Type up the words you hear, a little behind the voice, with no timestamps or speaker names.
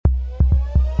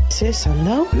6 en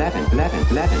nou? 11.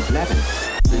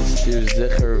 Bestuur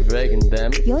zeker wegen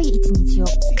them.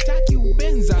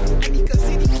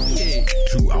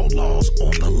 Two outlaws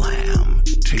on the lam,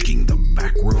 taking the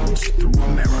back roads through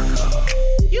America.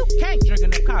 You can't drink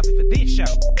enough coffee for this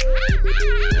show.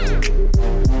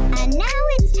 And now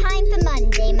it's time for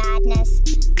Monday Madness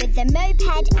with the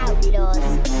Moped Outlaws,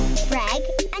 Greg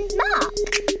and Mark.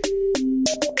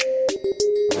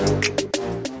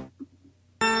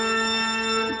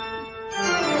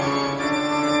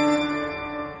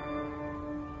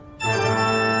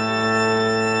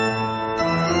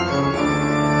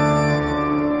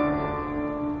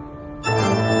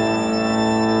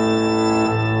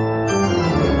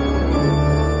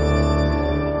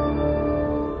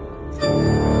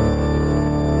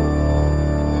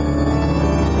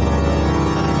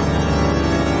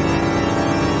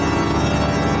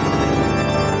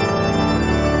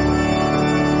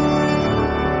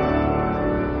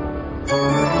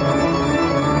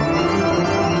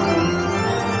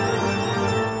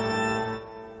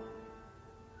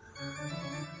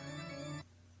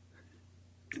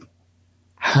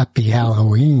 Happy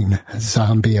Halloween,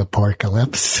 zombie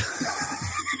apocalypse.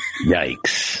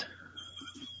 Yikes.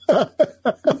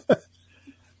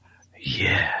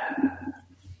 Yeah.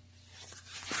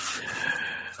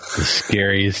 The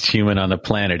scariest human on the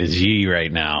planet is Yi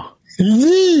right now.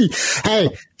 Yee! Hey,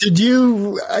 did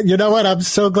you know what? I'm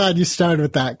so glad you started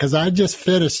with that because I just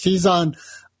finished. He's on,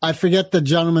 I forget the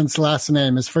gentleman's last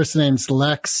name. His first name's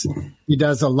Lex. He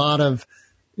does a lot of,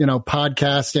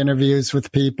 podcast interviews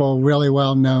with people, really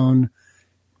well known.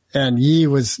 And Yi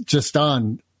was just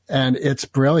on, and it's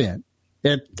brilliant.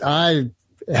 I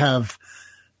have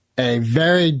a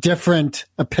very different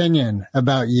opinion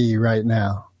about Yi right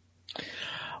now.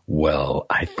 Well,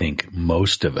 I think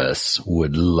most of us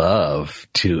would love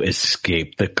to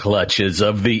escape the clutches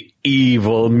of the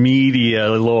evil media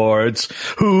lords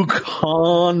who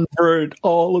convert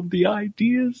all of the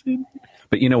ideas in.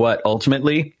 But you know what?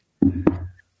 Ultimately,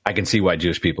 I can see why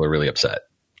Jewish people are really upset.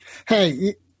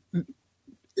 Hey,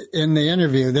 in the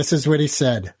interview, this is what he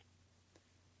said.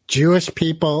 Jewish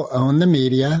people own the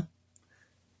media,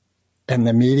 and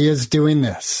the media is doing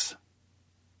this.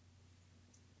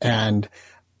 And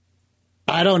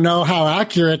I don't know how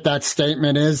accurate that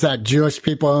statement is, that Jewish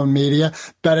people own media,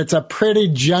 but it's a pretty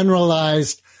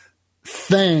generalized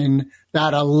thing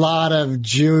that a lot of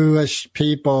Jewish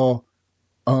people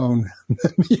own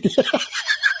the media.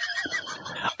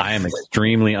 I am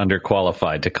extremely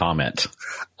underqualified to comment.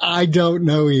 I don't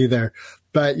know either.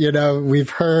 But, we've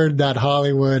heard that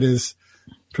Hollywood is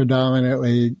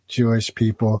predominantly Jewish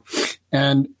people.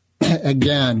 And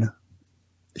again,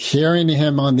 hearing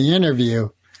him on the interview,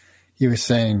 he was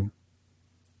saying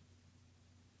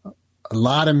a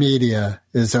lot of media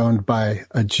is owned by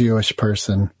a Jewish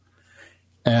person,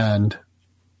 and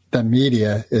the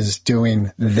media is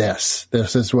doing this.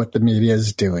 This is what the media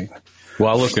is doing.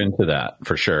 Well, I'll look into that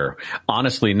for sure.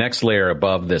 Honestly, next layer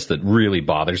above this that really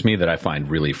bothers me, that I find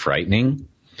really frightening,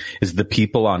 is the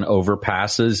people on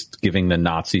overpasses giving the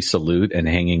Nazi salute and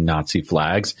hanging Nazi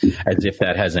flags as if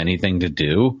that has anything to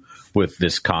do with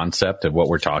this concept of what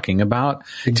we're talking about.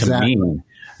 Exactly. To me,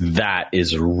 that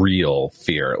is real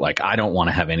fear. Like, I don't want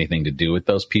to have anything to do with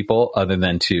those people other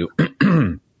than to,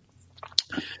 All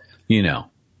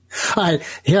right,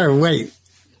 here, wait.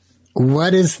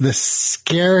 What is the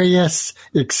scariest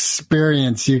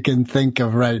experience you can think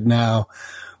of right now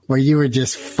where you were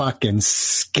just fucking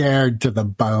scared to the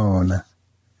bone?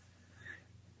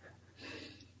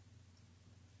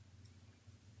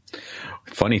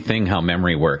 Funny thing how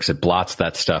memory works. It blots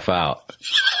that stuff out.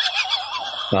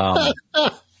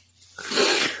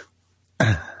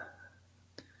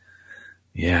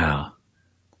 Yeah.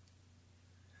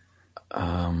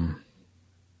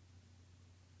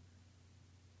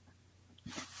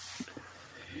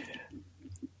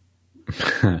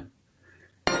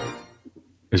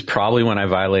 It was probably when I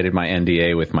violated my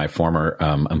NDA with my former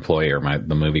employer,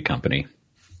 the movie company,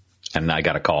 and I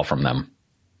got a call from them.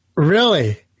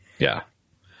 Really? Yeah.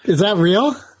 Is that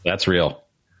real? That's real.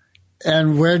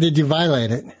 And where did you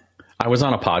violate it? I was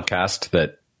on a podcast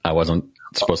that I wasn't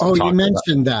supposed to talk about. Oh, you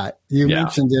mentioned that. You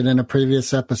mentioned it in a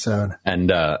previous episode.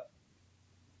 And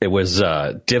it was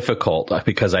difficult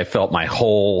because I felt my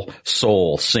whole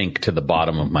soul sink to the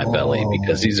bottom of my belly,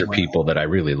 because these are people that I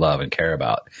really love and care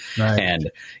about. Right.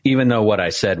 And even though what I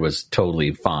said was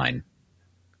totally fine,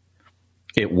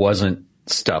 it wasn't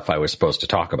stuff I was supposed to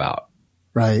talk about.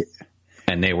 Right.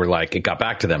 And they were like, it got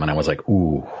back to them, and I was like,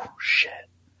 ooh, shit.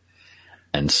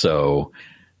 And so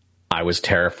I was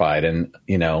terrified, and,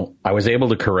 I was able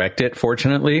to correct it,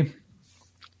 fortunately.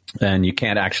 and you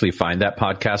can't actually find that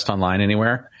podcast online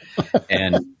anywhere.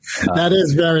 And that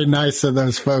is very nice of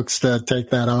those folks to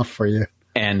take that off for you.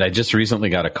 And I just recently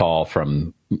got a call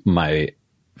from the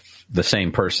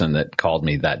same person that called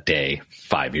me that day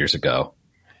 5 years ago,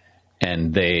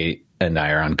 and they and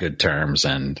I are on good terms,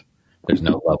 and there's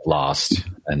no love lost.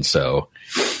 And so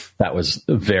that was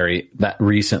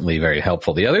recently very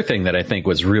helpful. The other thing that I think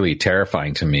was really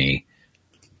terrifying to me.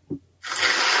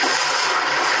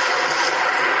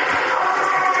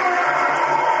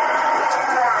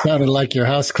 Sounded like your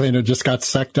house cleaner just got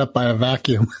sucked up by a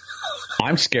vacuum.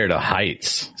 I'm scared of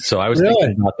heights. So I was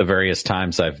thinking about the various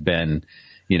times I've been,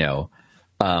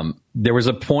 there was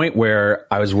a point where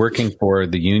I was working for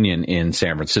the union in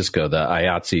San Francisco, the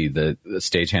IATSE, the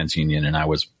stagehands union, and I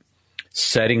was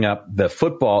setting up the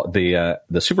football. The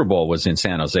Super Bowl was in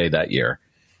San Jose that year,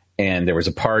 and there was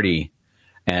a party,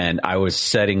 and I was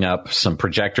setting up some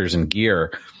projectors and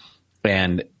gear.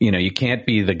 And, you can't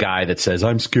be the guy that says,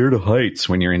 I'm scared of heights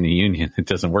when you're in the union. It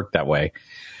doesn't work that way.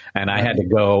 And I had to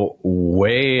go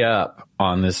way up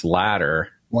on this ladder.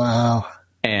 Wow.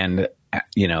 And,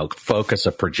 focus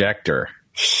a projector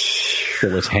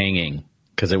that was hanging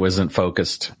because it wasn't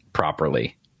focused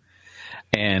properly.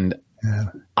 And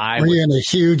were you in a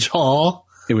huge hall?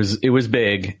 It was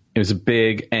big. It was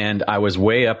big. And I was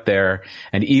way up there.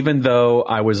 And even though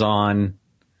I was on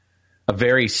a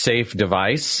very safe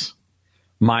device,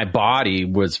 my body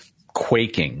was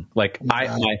quaking. Like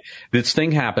this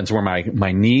thing happens where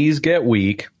my knees get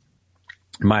weak,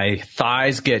 my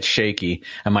thighs get shaky,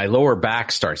 and my lower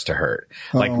back starts to hurt.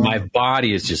 Like my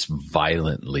body is just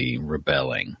violently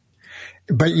rebelling.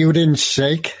 But you didn't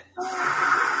shake?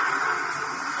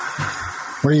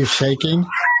 Were you shaking?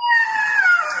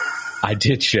 I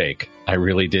did shake. I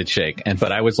really did shake.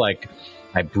 But I was like,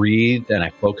 I breathed and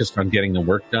I focused on getting the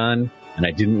work done, and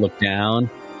I didn't look down.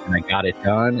 And I got it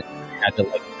done. I had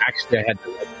to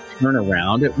turn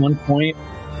around at one point,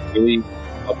 really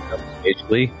up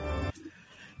spatially.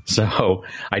 So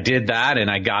I did that, and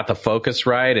I got the focus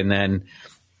right, and then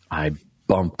I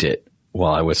bumped it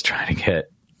while I was trying to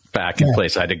get back in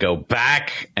place. I had to go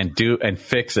back and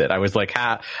fix it. I was like,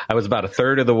 I was about a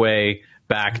third of the way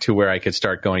back to where I could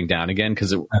start going down again,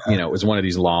 because it was one of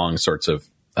these long sorts of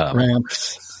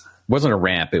ramps. It wasn't a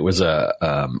ramp; it was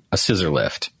a scissor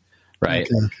lift. Right.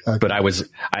 Okay.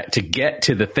 But to get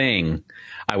to the thing,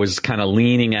 I was kind of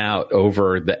leaning out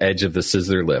over the edge of the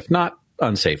scissor lift, not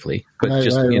unsafely, but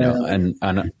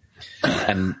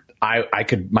and I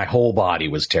could, my whole body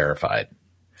was terrified.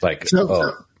 Like,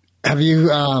 have you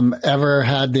ever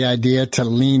had the idea to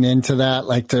lean into that,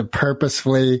 like to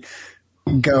purposefully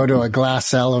go to a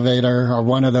glass elevator or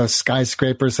one of those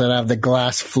skyscrapers that have the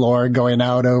glass floor going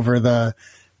out over the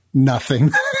nothing?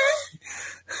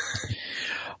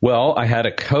 Well, I had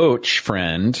a coach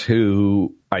friend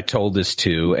who I told this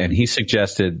to, and he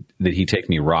suggested that he take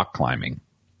me rock climbing.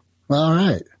 All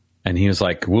right. And he was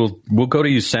like, we'll go to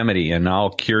Yosemite and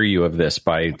I'll cure you of this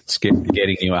by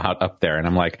getting you out up there. And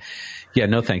I'm like, yeah,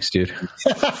 no thanks, dude.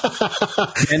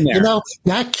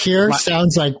 That cure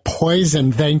sounds like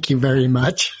poison. Thank you very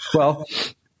much. Well,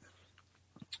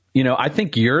 I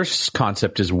think your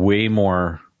concept is way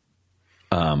more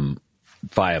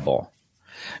viable.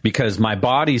 Because my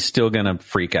body's still going to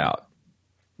freak out,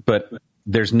 but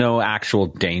there's no actual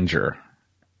danger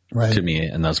to me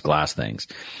in those glass things.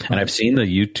 And I've seen the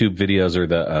YouTube videos or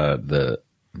the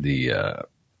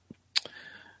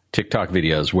TikTok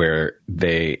videos where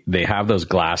they have those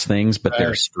glass things, but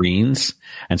they're screens,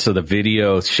 and so the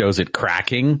video shows it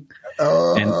cracking.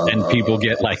 And people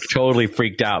get like totally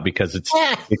freaked out because it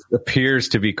appears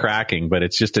to be cracking, but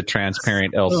it's just a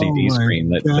transparent LCD screen.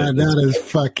 That is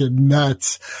fucking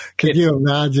nuts. Can you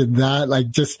imagine that? Like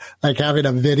just like having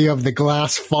a video of the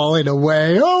glass falling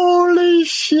away. Holy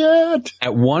shit.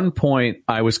 At one point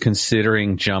I was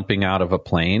considering jumping out of a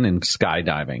plane and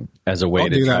skydiving as a way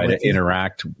to try to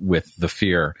interact with the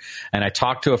fear. And I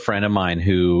talked to a friend of mine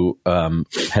who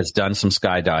has done some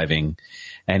skydiving.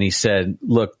 And he said,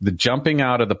 look, the jumping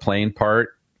out of the plane part,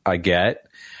 I get.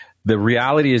 The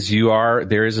reality is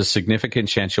there is a significant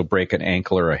chance you'll break an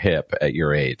ankle or a hip at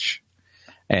your age.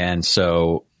 And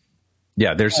so,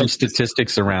 yeah, there's some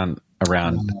statistics around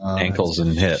ankles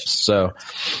and hips. So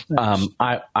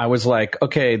I was like,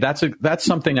 okay, that's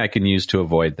something I can use to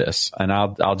avoid this. And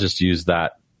I'll just use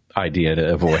that idea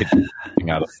to avoid jumping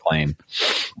out of the plane.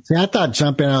 See, I thought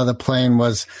jumping out of the plane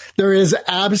there is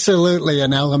absolutely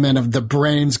an element of the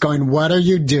brains going, what are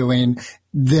you doing?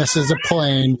 This is a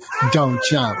plane. Don't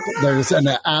jump. There's an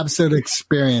absolute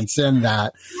experience in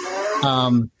that.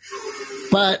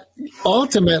 But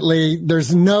ultimately,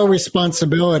 there's no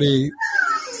responsibility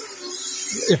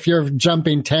if you're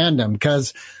jumping tandem,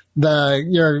 because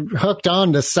you're hooked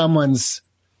on to someone's,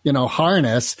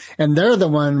 harness, and they're the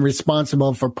one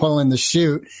responsible for pulling the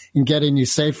chute and getting you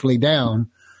safely down.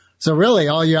 So really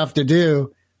all you have to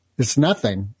do is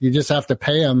nothing. You just have to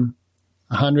pay them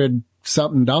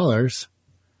 $100-something,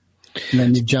 and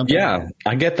then you jump. Yeah,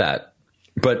 I get that.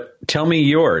 But tell me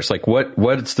yours. Like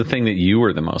what's the thing that you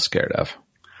were the most scared of?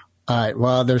 All right.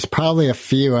 Well, there's probably a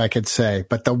few I could say,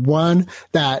 but the one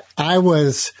that I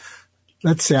was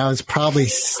probably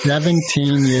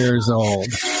 17 years old.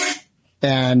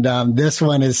 And this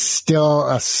one is still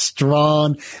a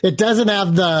strong. It doesn't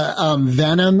have the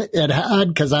venom it had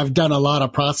because I've done a lot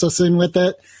of processing with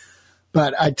it.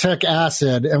 But I took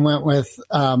acid and went with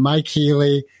Mike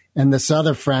Healy and this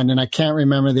other friend, and I can't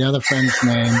remember the other friend's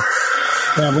name.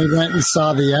 And we went and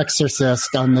saw The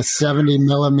Exorcist on the 70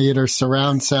 millimeter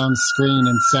surround sound screen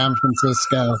in San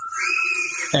Francisco.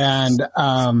 And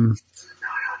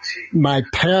my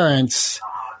parents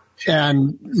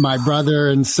and my brother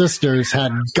and sisters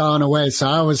had gone away. So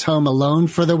I was home alone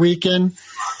for the weekend.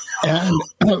 And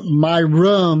my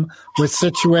room was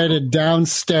situated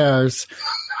downstairs.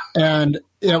 And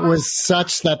it was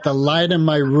such that the light in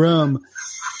my room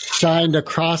shined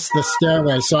across the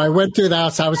stairway. So I went through the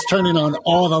house. I was turning on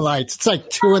all the lights. It's like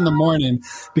 2 a.m.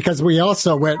 because we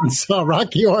also went and saw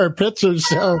Rocky Horror Picture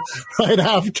Show right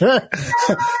after.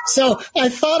 So I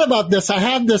thought about this. I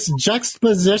had this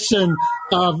juxtaposition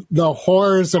of the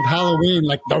horrors of Halloween,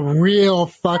 like the real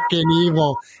fucking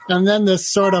evil, and then this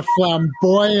sort of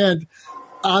flamboyant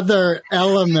other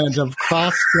element of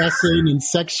cross-dressing and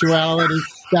sexuality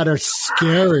that are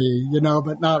scary,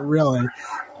 but not really.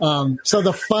 So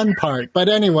the fun part. But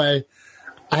anyway,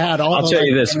 I had all. I'll tell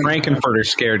you this: Frankenfurter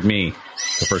scared me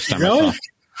the first time really? I saw him.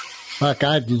 Fuck,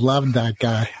 I loved that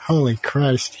guy. Holy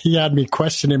Christ. He had me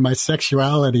questioning my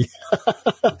sexuality.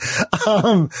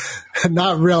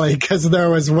 Not really, because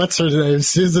there was, what's her name?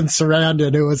 Susan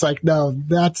Sarandon, who was like, no,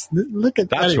 look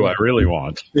at that. That's who I really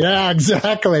want. Yeah,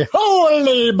 exactly.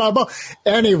 Holy bubble.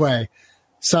 Anyway,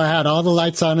 so I had all the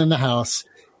lights on in the house.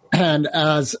 And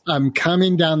as I'm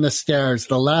coming down the stairs,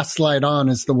 the last light on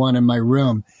is the one in my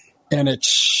room. And it's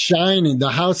shining.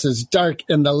 The house is dark,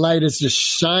 and the light is just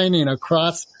shining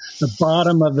across the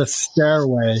bottom of the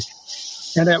stairway.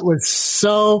 And it was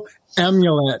so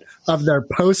emulant of their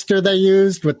poster they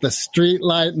used with the street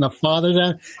light and the father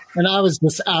down. And I was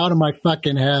just out of my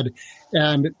fucking head.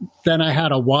 And then I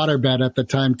had a waterbed at the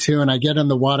time too. And I get in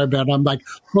the waterbed. I'm like,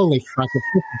 holy fuck, if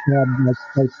this is bad,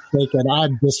 like, take it.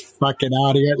 I'm just fucking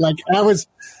out of here. Like I was,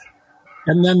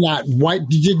 and then that white,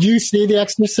 did you see The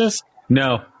Exorcist?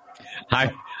 No,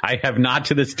 I have not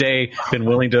to this day been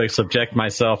willing to subject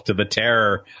myself to the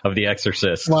terror of The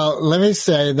Exorcist. Well, let me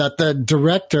say that the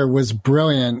director was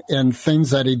brilliant in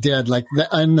things that he did. Like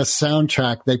in the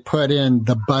soundtrack, they put in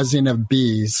the buzzing of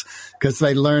bees because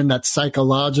they learned that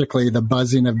psychologically the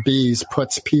buzzing of bees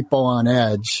puts people on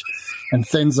edge and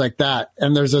things like that.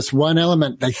 And there's this one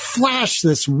element, they flash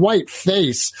this white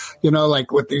face,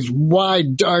 like with these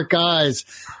wide, dark eyes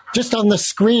just on the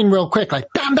screen real quick, like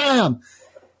bam, bam.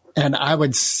 And I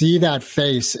would see that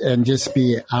face and just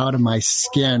be out of my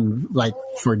skin, like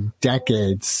for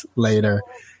decades later.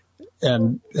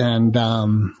 And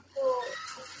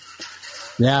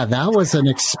yeah, that was an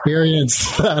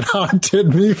experience that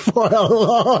haunted me for a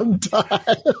long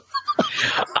time.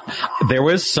 There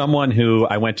was someone who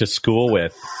I went to school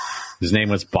with. His name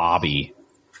was Bobby.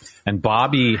 And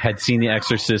Bobby had seen The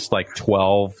Exorcist like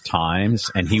 12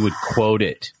 times, and he would quote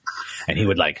it. And he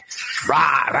would like,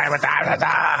 whatever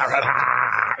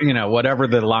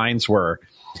the lines were.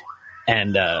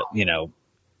 And,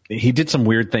 he did some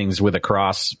weird things with a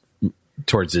cross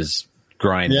towards his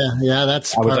groin. Yeah,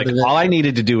 that's I was like, part of it. all I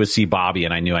needed to do was see Bobby,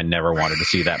 and I knew I never wanted to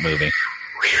see that movie.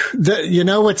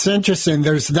 What's interesting?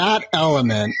 There's that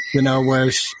element,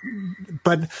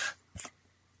 but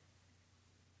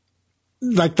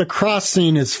like the cross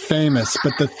scene is famous,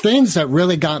 but the things that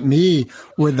really got me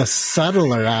were the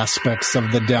subtler aspects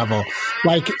of the devil.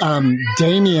 Like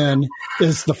Damien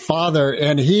is the father,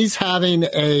 and he's having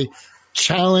a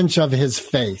challenge of his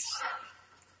faith,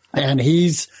 and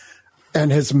his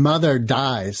mother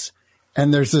dies.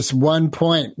 And there's this one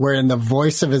point where in the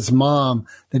voice of his mom,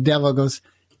 the devil goes,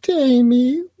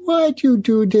 Damie, why'd you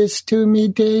do this to me,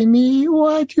 Damie?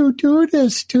 Why'd you do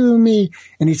this to me?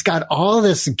 And he's got all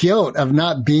this guilt of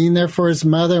not being there for his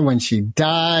mother when she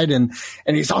died. And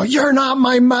he's, oh, you're not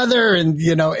my mother. And,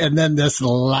 and then this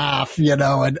laugh,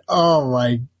 and oh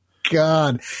my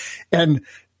God. And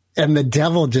the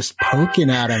devil just poking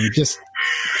at him just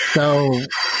so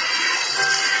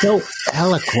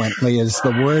eloquently is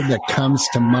the word that comes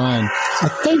to mind. I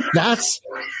think that's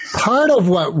part of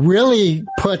what really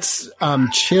puts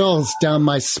chills down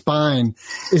my spine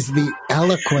is the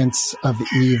eloquence of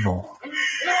evil.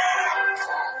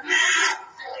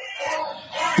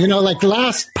 You know, like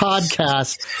last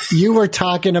podcast, you were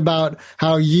talking about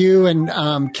how you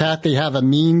and Kathy have a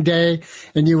mean day,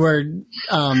 and you were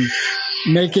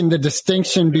making the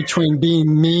distinction between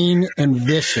being mean and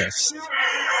vicious.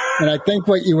 And I think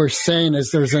what you were saying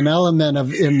is there's an element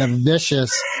of in the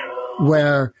vicious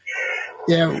where,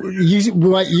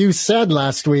 what you said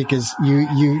last week is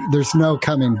you there's no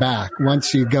coming back.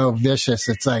 Once you go vicious,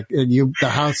 it's like the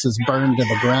house is burned to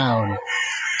the ground.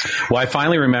 Well, I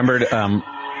finally remembered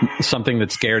something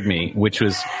that scared me, which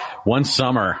was one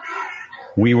summer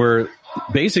we were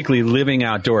basically living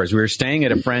outdoors. We were staying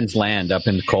at a friend's land up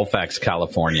in Colfax,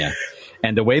 California.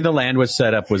 And the way the land was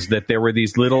set up was that there were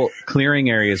these little clearing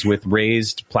areas with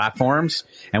raised platforms,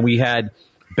 and we had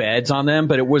beds on them,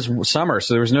 but it was summer,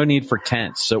 so there was no need for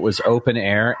tents. So it was open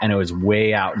air, and it was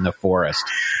way out in the forest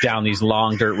down these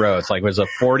long dirt roads. Like it was a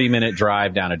 40-minute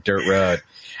drive down a dirt road.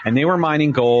 And they were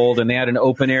mining gold, and they had an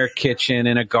open air kitchen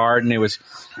and a garden. It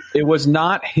was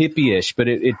not hippie-ish, but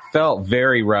it felt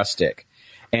very rustic.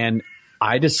 And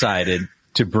I decided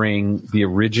to bring the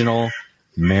original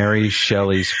Mary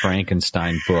Shelley's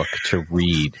Frankenstein book to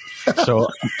read. So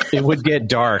it would get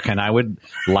dark, and I would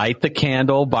light the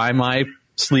candle by my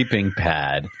sleeping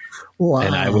pad, Wow.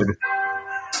 and I would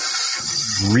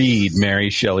read Mary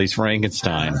Shelley's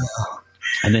Frankenstein.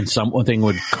 And then something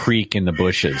would creak in the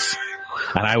bushes,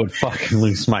 and I would fucking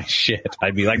lose my shit.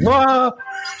 I'd be like, whoa!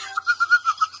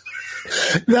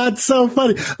 That's so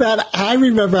funny. That I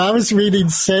remember I was reading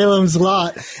Salem's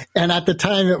Lot, and at the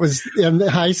time it was in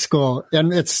high school,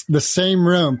 and it's the same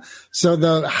room. So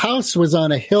the house was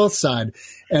on a hillside,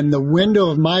 and the window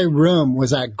of my room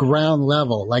was at ground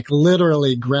level, like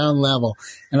literally ground level.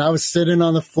 And I was sitting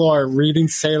on the floor reading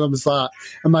Salem's Lot,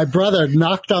 and my brother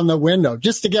knocked on the window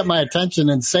just to get my attention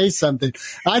and say something.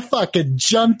 I fucking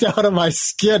jumped out of my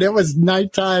skin. It was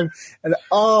nighttime, and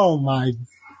oh my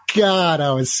God,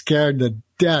 I was scared to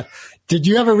death. Did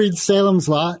you ever read Salem's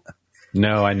Lot?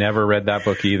 No, I never read that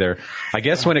book either. I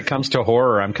guess when it comes to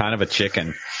horror, I'm kind of a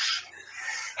chicken.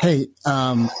 Hey,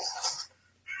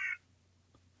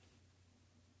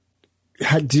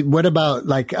 what about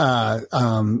like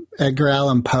Edgar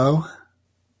Allan Poe?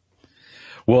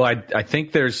 Well, I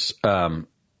think there's one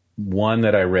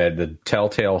that I read, The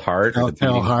Telltale Heart.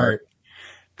 Telltale Heart.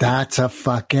 That's a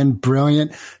fucking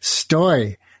brilliant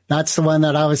story. That's the one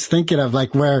that I was thinking of,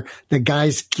 like where the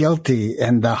guy's guilty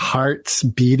and the heart's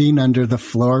beating under the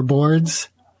floorboards,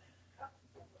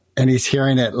 and he's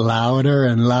hearing it louder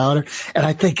and louder. And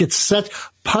I think it's such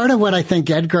part of what I think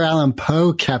Edgar Allan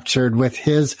Poe captured with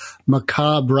his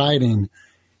macabre writing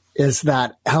is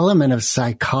that element of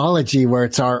psychology where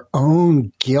it's our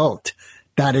own guilt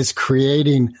that is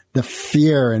creating the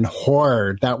fear and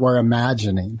horror that we're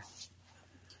imagining.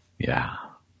 Yeah.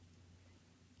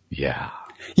 Yeah.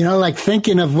 You know, like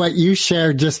thinking of what you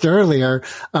shared just earlier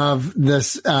of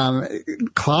this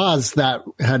clause that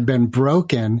had been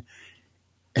broken,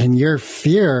 and your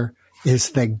fear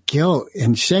is the guilt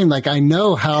and shame. Like I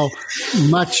know how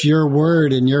much your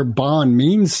word and your bond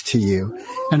means to you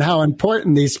and how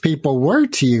important these people were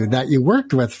to you that you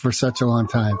worked with for such a long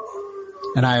time.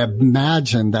 And I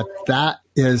imagine that that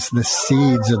is the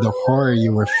seeds of the horror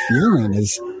you were feeling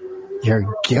is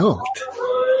your guilt.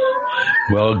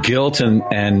 Well, guilt and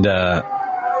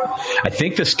I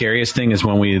think the scariest thing is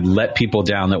when we let people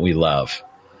down that we love.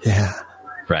 Yeah.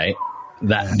 Right?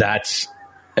 That's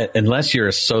unless you're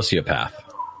a sociopath.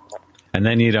 And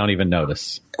then you don't even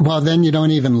notice. Well, then you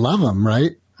don't even love them,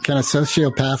 right? Can a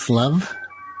sociopath love?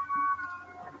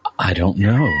 I don't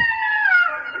know.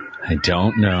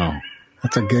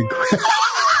 That's a good question.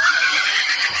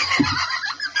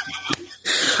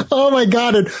 Oh my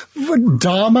God. And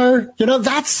Dahmer, you know,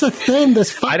 that's the thing.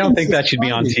 I don't think that should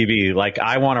be on TV. Like,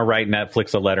 I want to write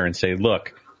Netflix a letter and say,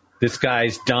 look, this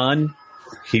guy's done.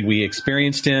 We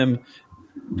experienced him.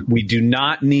 We do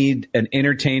not need an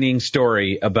entertaining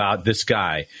story about this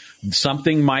guy.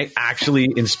 Something might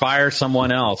actually inspire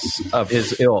someone else of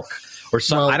his ilk or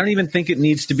some. I don't even think it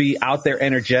needs to be out there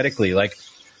energetically. Like,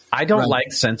 I don't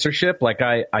like censorship. Like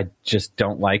I just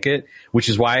don't like it, which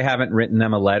is why I haven't written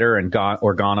them a letter and gone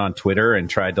on Twitter and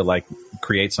tried to like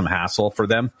create some hassle for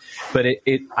them. But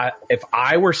if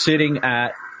I were sitting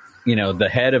at, you know, the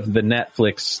head of the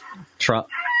Netflix Trump,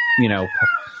 you know,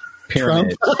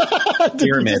 pyramid,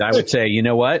 I would say, you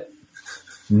know what?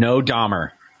 No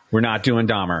Dahmer. We're not doing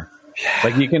Dahmer.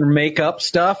 Like you can make up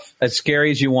stuff as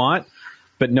scary as you want,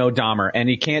 but no Dahmer. And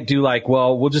you can't do like,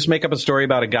 well, we'll just make up a story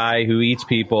about a guy who eats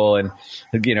people and,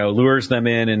 lures them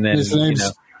in and then, His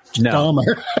name's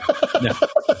Dahmer. No,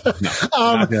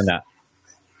 not doing that.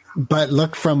 But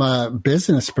look, from a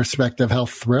business perspective, how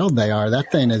thrilled they are.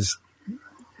 That thing is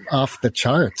off the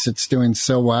charts. It's doing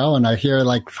so well. And I hear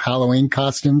like Halloween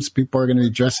costumes, people are going to be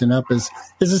dressing up as,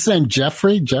 is his name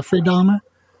Jeffrey Dahmer?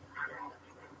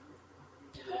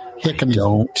 I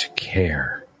don't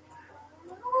care.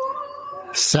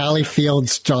 Sally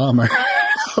Fields Dahmer.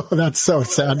 Oh, that's so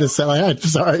sad to say. I'm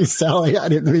sorry, Sally. I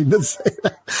didn't mean to say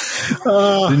that.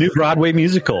 The new Broadway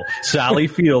musical, Sally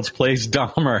Fields plays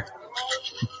Dahmer.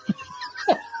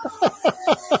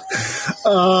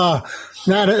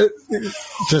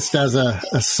 Just as a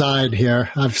aside here,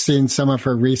 I've seen some of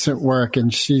her recent work,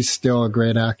 and she's still a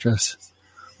great actress.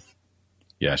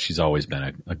 Yeah, she's always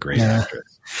been a great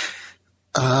actress.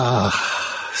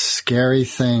 Scary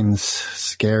things.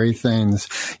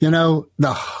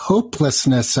 The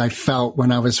hopelessness I felt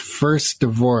when I was first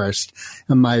divorced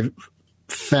and my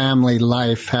family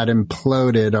life had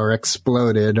imploded or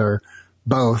exploded or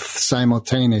both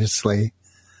simultaneously.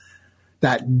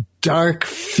 That dark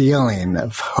feeling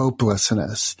of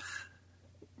hopelessness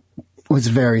was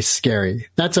very scary.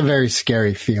 That's a very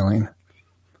scary feeling.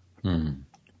 Very,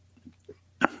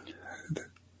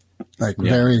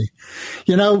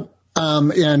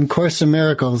 in Course in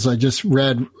Miracles, I just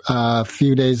read a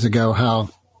few days ago how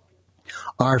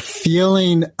our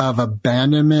feeling of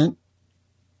abandonment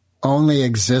only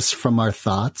exists from our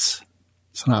thoughts.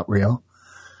 It's not real.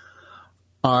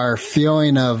 Our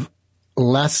feeling of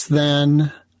less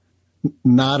than,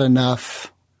 not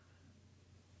enough,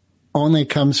 only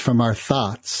comes from our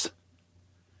thoughts.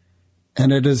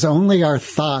 And it is only our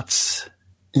thoughts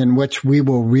in which we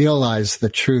will realize the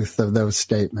truth of those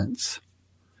statements.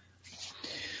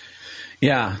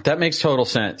 Yeah, that makes total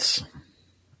sense.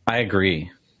 I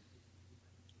agree.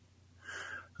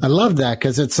 I love that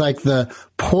because it's like the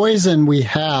poison we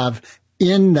have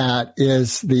in that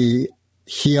is the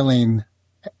healing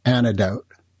antidote.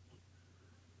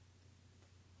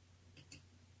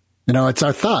 It's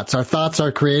our thoughts. Our thoughts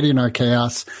are creating our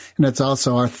chaos, and it's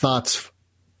also our thoughts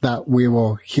that we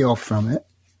will heal from it.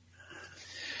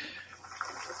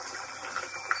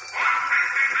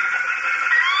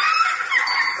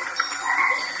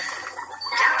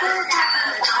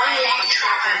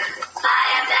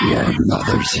 Your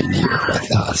mother's in here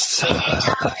with us.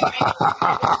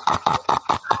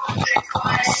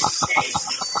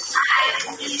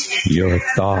 Your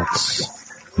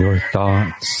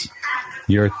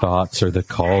thoughts are the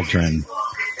cauldron.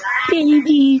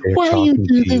 Baby, They're why you talking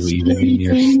do to this you to even me, in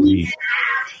your baby? sleep.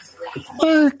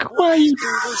 Mark, why you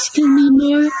do this to me,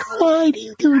 Mark? Why do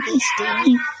you do this to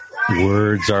me?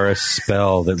 Words are a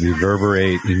spell that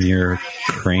reverberate in your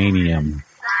cranium.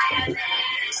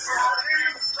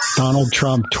 Donald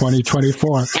Trump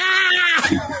 2024.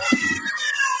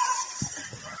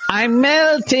 I'm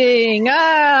melting.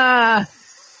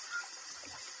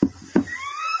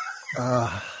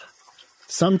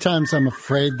 Sometimes I'm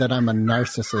afraid that I'm a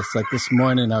narcissist. Like this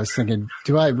morning, I was thinking,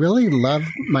 do I really love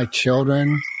my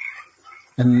children?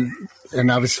 And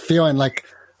I was feeling like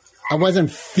I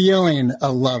wasn't feeling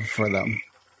a love for them.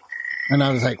 And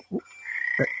I was like,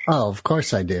 oh, of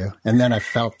course I do. And then I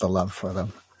felt the love for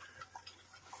them.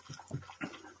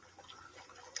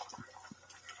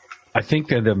 I think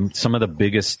that some of the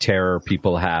biggest terror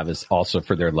people have is also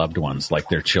for their loved ones, like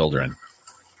their children.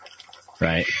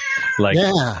 Right?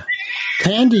 Yeah.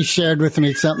 Candy shared with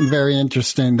me something very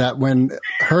interesting, that when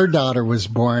her daughter was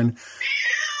born,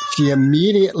 she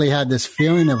immediately had this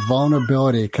feeling of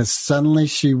vulnerability because suddenly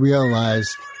she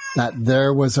realized that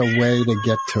there was a way to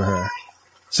get to her.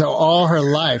 So all her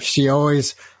life, she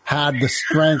always had the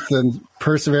strength and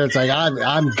perseverance. Like,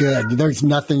 I'm good. There's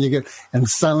nothing you can. And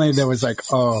suddenly there was like,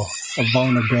 a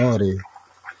vulnerability.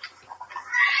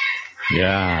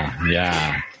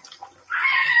 Yeah.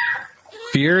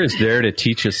 Fear is there to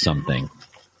teach us something.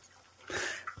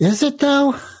 Is it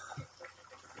though?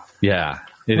 Yeah,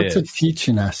 it is. What's it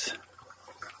teaching us?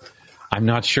 I'm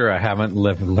not sure. I haven't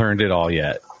learned it all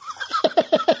yet.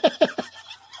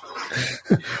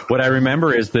 What I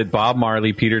remember is that Bob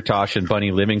Marley, Peter Tosh, and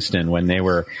Bunny Livingston, when they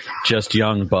were just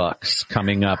young bucks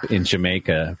coming up in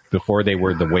Jamaica before they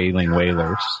were the Wailing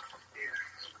Wailers,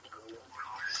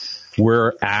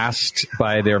 were asked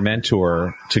by their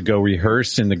mentor to go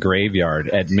rehearse in the graveyard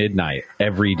at midnight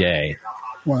every day.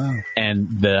 Wow.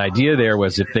 And the idea there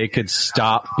was if they could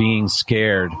stop being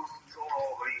scared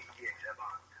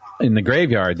in the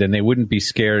graveyard, then they wouldn't be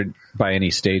scared by any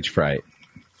stage fright.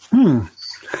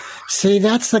 See,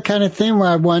 that's the kind of thing where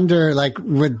I wonder, like,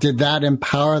 did that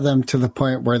empower them to the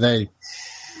point where they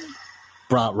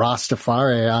brought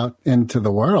Rastafari out into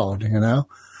the world, you know?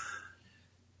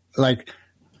 Like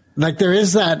there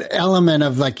is that element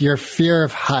of, like, your fear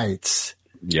of heights.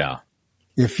 Yeah.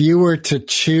 If you were to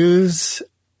choose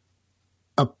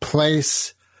a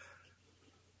place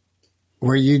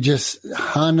where you just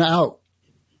hung out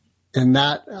in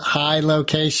that high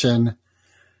location,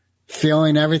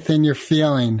 feeling everything you're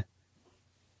feeling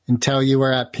until you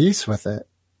were at peace with it.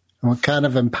 And what kind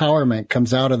of empowerment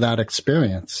comes out of that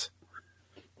experience?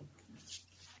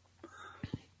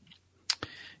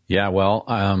 Yeah, well,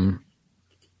 I'm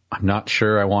not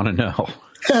sure I want to know.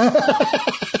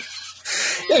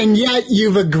 And yet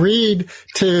you've agreed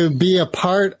to be a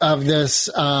part of this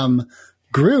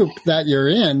group that you're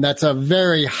in. That's a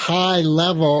very high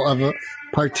level of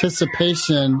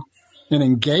participation and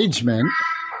engagement,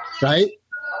 right?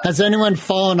 Has anyone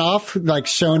fallen off, like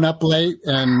shown up late?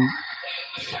 And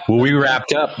Well, we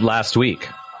wrapped up last week.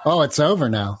 oh, it's over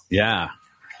now. Yeah.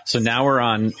 So now we're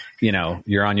on,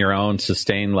 you're on your own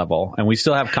sustain level, and we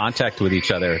still have contact with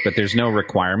each other, but there's no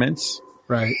requirements.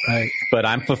 Right. But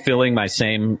I'm fulfilling my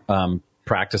same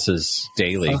practices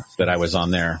daily that I was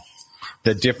on there.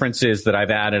 The difference is that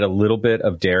I've added a little bit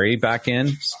of dairy back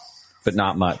in, but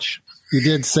not much. You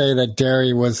did say that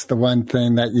dairy was the one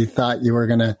thing that you thought you were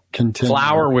going to continue.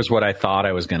 Flour was what I thought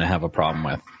I was going to have a problem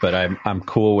with, but I'm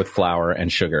cool with flour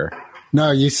and sugar.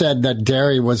 No, you said that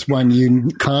dairy was one you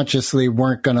consciously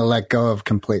weren't going to let go of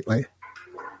completely.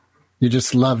 You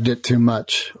just loved it too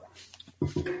much.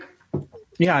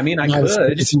 Yeah, I mean, I was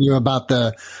could. teaching you about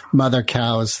the mother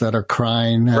cows that are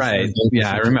crying. Right.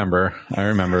 Yeah, I remember.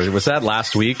 Was that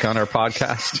last week on our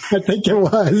podcast? I think it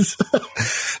was.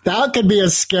 That could be a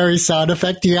scary sound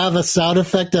effect. Do you have a sound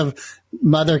effect of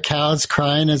mother cows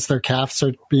crying as their calves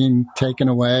are being taken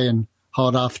away and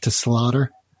hauled off to slaughter?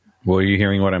 Well, are you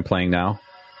hearing what I'm playing now?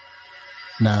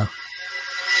 No.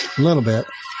 A little bit.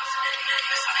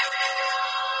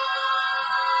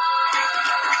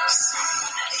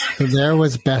 So there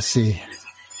was Bessie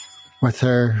with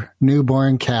her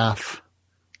newborn calf,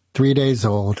 3 days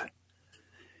old.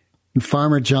 And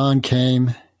Farmer John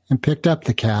came and picked up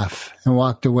the calf and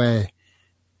walked away.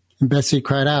 And Bessie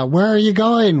cried out, "Where are you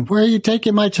going? Where are you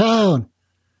taking my child?"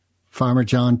 Farmer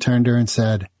John turned to her and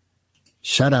said,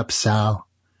 "Shut up, Sal.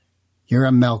 You're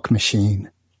a milk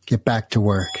machine. Get back to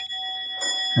work."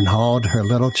 And hauled her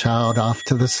little child off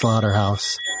to the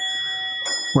slaughterhouse,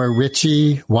 where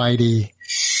Richie Whitey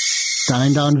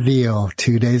dined on veal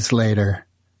 2 days later,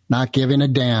 not giving a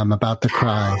damn about the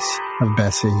cries of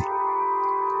Bessie.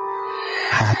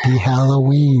 Happy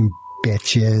Halloween,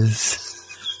 bitches.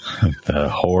 The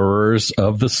horrors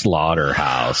of the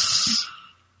slaughterhouse.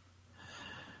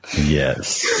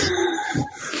 Yes.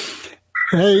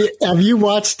 Hey, have you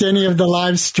watched any of the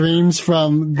live streams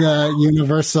from the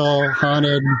Universal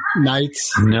Haunted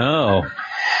Nights? No.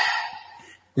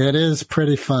 It is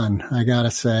pretty fun, I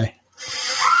gotta say.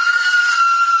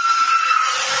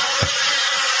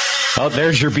 Oh,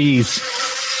 there's your bees.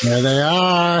 There they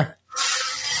are.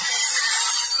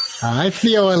 I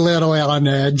feel a little on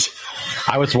edge.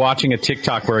 I was watching a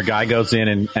TikTok where a guy goes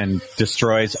in and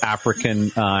destroys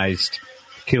Africanized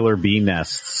killer bee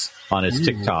nests on his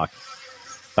TikTok.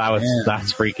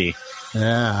 That's freaky.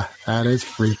 Yeah, that is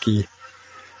freaky.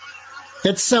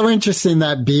 It's so interesting,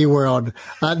 that bee world.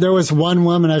 There was one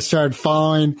woman I started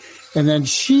following, and then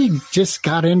she just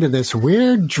got into this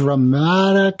weird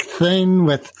dramatic thing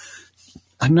with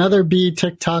another bee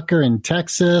TikToker in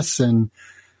Texas, and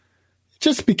it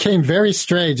just became very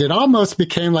strange. It almost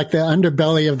became like the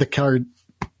underbelly of the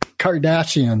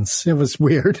Kardashians. It was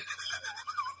weird.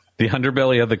 The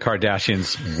underbelly of the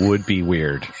Kardashians would be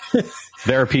weird.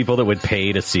 There are people that would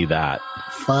pay to see that.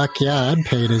 Fuck yeah, I'd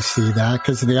pay to see that,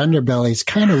 because the underbelly's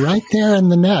kind of right there in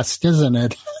the nest, isn't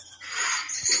it?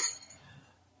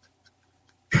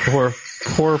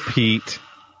 Poor Pete.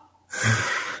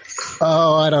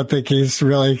 Oh, I don't think he's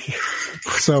really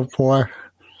so poor.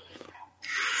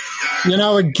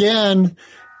 Again,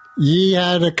 he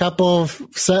had a couple of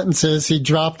sentences he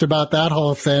dropped about that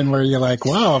whole thing where you're like,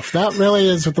 wow, if that really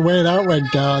is the way that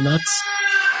went down, that's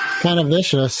kind of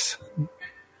vicious.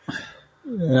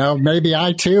 Maybe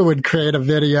I too would create a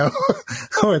video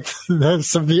with the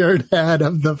severed head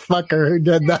of the fucker who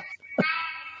did that.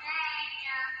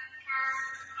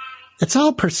 It's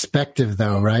all perspective,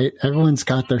 though, right? Everyone's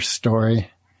got their story.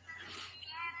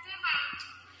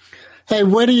 Hey,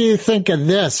 what do you think of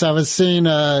this? I was seeing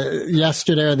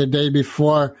yesterday or the day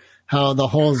before how the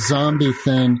whole zombie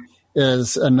thing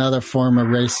is another form of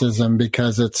racism,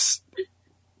 because it's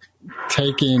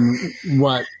taking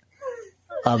what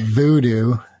of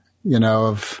voodoo,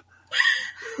 of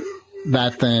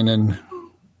that thing and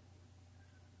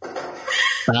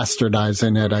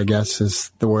bastardizing it, I guess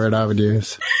is the word I would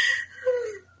use.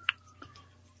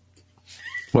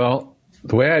 Well,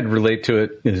 the way I'd relate to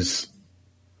it is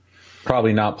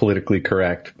probably not politically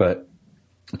correct, but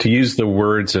to use the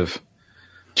words of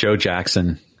Joe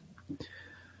Jackson,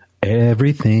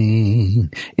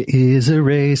 everything is a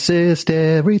racist,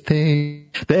 everything.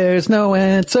 There's no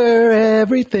answer,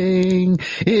 everything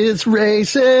is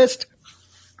racist.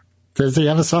 Does he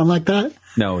have a song like that?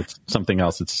 No, it's something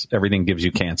else. It's everything gives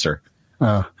you cancer.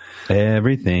 Oh.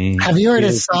 Everything. Have you heard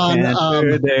his song?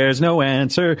 There's no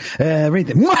answer.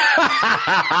 Everything.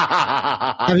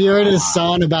 Have you heard his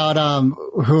song about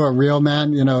who are real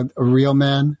men? A real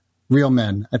man, real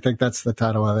men. I think that's the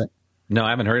title of it. No, I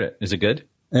haven't heard it. Is it good?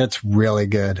 It's really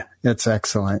good. It's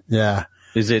excellent. Yeah.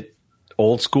 Is it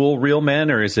old school real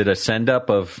men, or is it a send up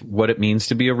of what it means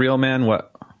to be a real man?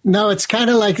 What? No, it's kind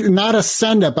of like not a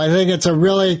send up. I think it's a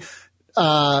really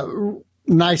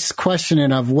nice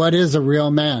questioning of what is a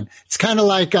real man. It's kind of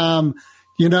like,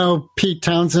 Pete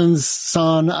Townshend's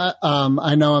song,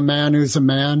 I Know a Man Who's a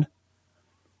Man.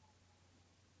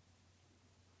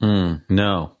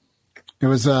 No. It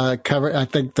was a cover. I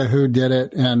think The Who did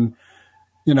it. And,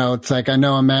 it's like, I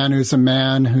know a man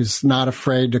who's not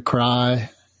afraid to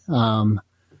cry. And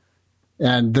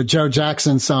the Joe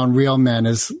Jackson song, Real Men,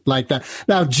 is like that.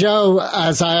 Now, Joe,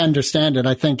 as I understand it,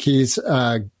 I think he's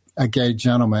a gay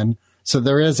gentleman. So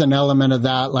there is an element of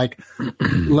that. Like,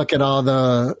 look at all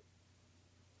the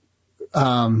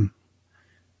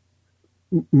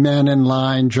men in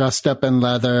line dressed up in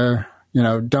leather.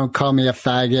 Don't call me a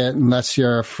faggot unless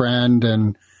you're a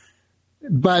friend.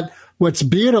 But what's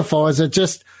beautiful is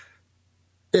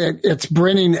it's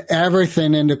bringing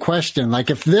everything into question. Like,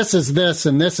 if this is this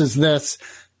and this is this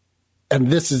and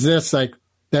this is this, like,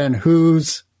 then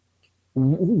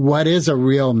what is a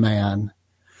real man?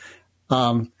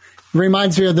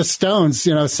 Reminds me of the Stones,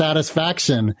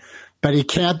 Satisfaction, but he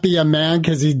can't be a man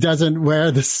because he doesn't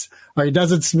wear this, or he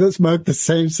doesn't smoke the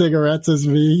same cigarettes as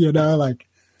me, like.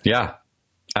 Yeah,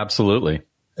 absolutely.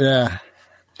 Yeah.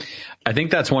 I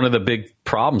think that's one of the big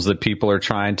problems that people are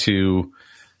trying to,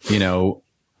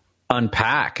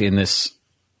 unpack in this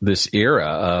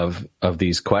era of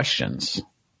these questions.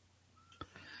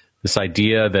 This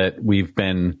idea that we've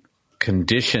been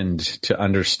conditioned to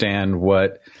understand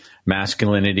what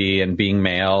masculinity and being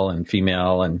male and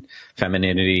female and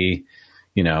femininity,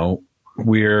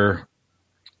 we're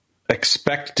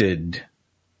expected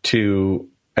to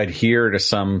adhere to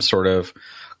some sort of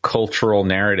cultural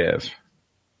narrative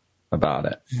about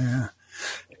it. Yeah.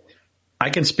 I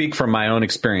can speak from my own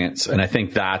experience, and I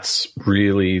think that's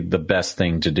really the best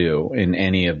thing to do in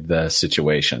any of the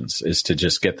situations, is to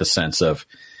just get the sense of,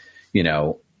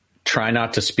 try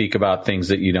not to speak about things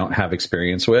that you don't have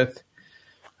experience with.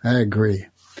 I agree.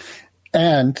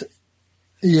 And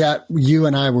yet you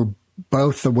and I were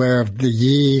both aware of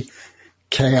the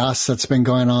chaos that's been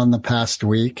going on the past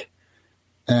week.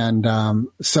 And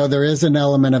so there is an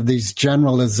element of these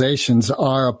generalizations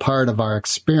are a part of our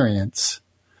experience.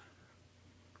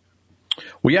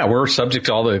 Well, yeah, we're subject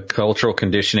to all the cultural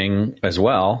conditioning as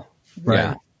well.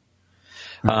 Right.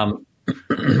 Yeah.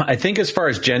 I think as far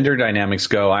as gender dynamics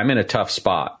go, I'm in a tough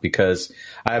spot because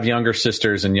I have younger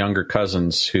sisters and younger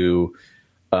cousins who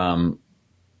want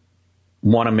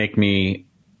to make me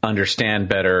understand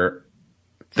better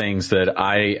things that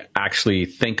I actually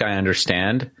think I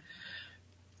understand.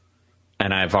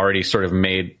 And I've already sort of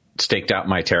staked out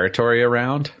my territory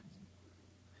around.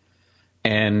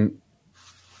 And,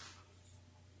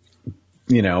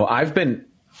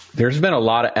 there's been a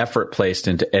lot of effort placed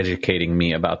into educating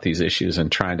me about these issues and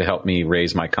trying to help me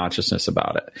raise my consciousness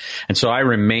about it. And so I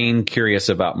remain curious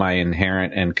about my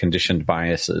inherent and conditioned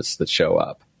biases that show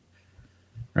up.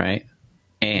 Right.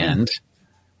 And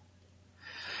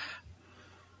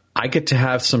I get to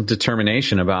have some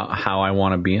determination about how I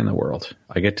want to be in the world.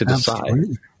 I get to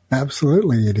decide.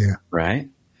 Absolutely you do. Right.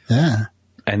 Yeah.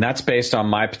 And that's based on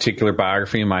my particular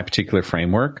biography and my particular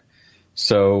framework.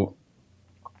 So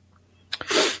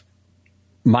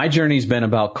my journey's been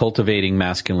about cultivating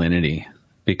masculinity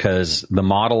because the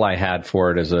model I had for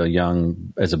it as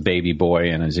a baby boy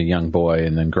and as a young boy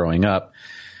and then growing up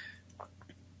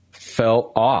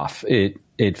felt off.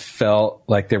 It felt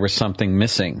like there was something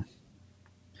missing.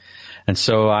 And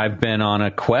so I've been on a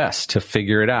quest to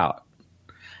figure it out.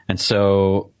 And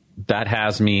so that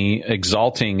has me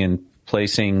exalting and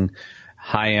placing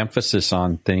high emphasis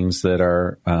on things that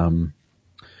are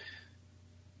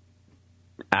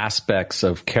aspects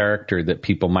of character that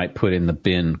people might put in the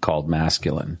bin called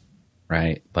masculine,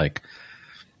 right? Like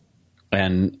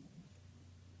And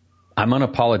I'm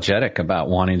unapologetic about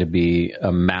wanting to be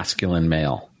a masculine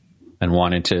male and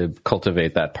wanting to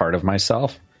cultivate that part of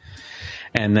myself.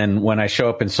 And then when I show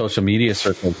up in social media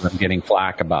circles, I'm getting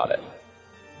flack about it.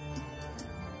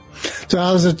 So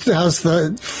how's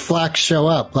the flack show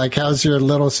up? Like, how's your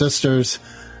little sisters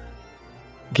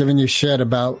giving you shit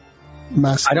about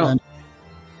masculine?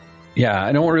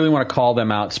 I don't really want to call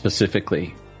them out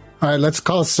specifically. All right, let's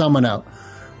call someone out.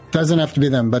 Doesn't have to be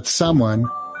them, but someone.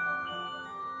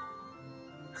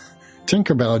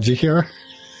 Tinkerbell, did you hear her?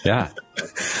 Yeah.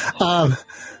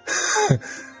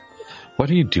 What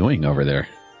are you doing over there?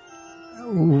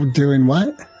 Doing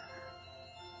what?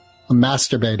 I'm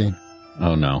masturbating.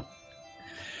 Oh, no.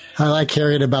 I like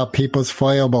hearing about people's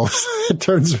foibles. It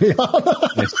turns me on.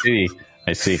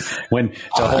 I see. When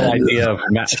the whole idea of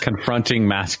confronting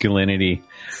masculinity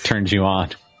turns you on.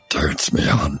 Turns me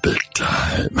on big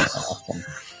time. Awesome.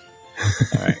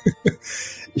 All right.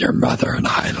 Your mother and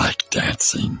I like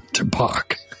dancing to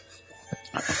Bach.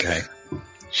 Okay.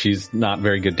 She's not a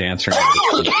very good dancer.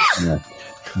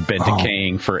 Been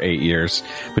decaying for 8 years,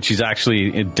 but she's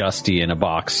actually dusty in a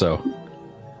box. So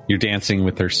you're dancing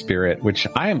with her spirit, which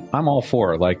I'm all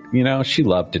for. Like, she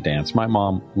loved to dance. My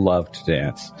mom loved to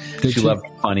dance. She loved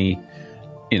funny,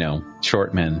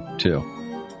 short men too.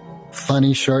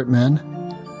 Funny short men?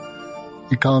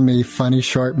 You call me funny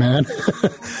short man?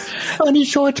 Funny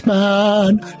short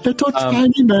man, little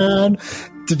tiny man.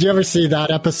 Did you ever see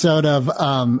that episode of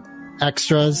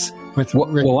Extras?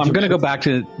 Well, I'm going to go back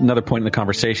to another point in the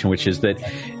conversation, which is that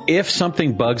if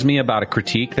something bugs me about a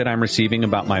critique that I'm receiving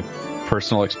about my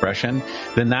personal expression,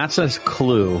 then that's a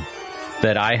clue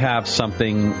that I have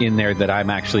something in there that I'm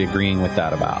actually agreeing with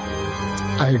that about.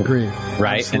 I agree.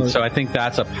 Right? Absolutely. And so I think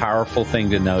that's a powerful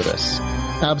thing to notice.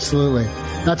 Absolutely.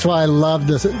 That's why I love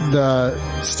the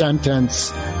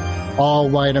sentence, all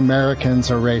white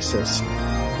Americans are racist.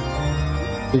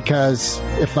 Because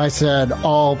if I said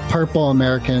all purple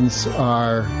Americans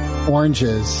are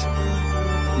oranges,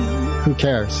 who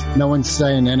cares? No one's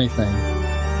saying anything.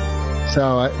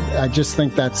 So I just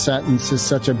think that sentence is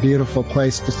such a beautiful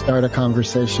place to start a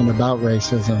conversation about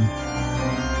racism.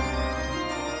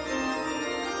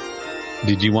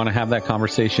 Did you want to have that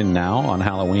conversation now on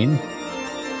Halloween?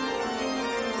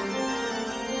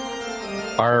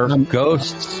 Are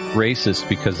ghosts racist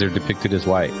because they're depicted as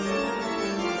white?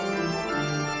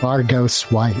 Are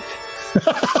ghosts white?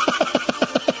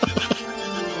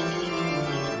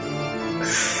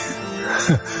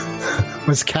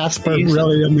 Was Casper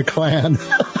really in the Klan?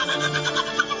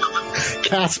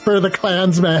 Casper the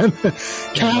Klansman.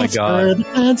 Casper the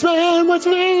Klansman was a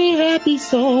very happy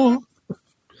soul.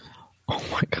 Oh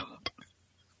my God.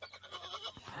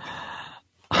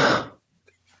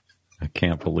 I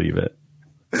can't believe it.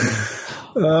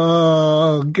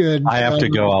 Oh, good. I have to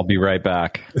go. I'll be right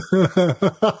back.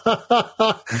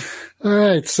 All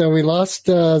right. So we lost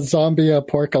zombie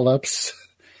apocalypse.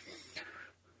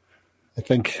 I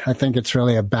think it's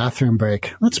really a bathroom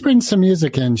break. Let's bring some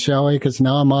music in, shall we? Because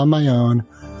now I'm on my own.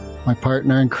 My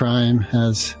partner in crime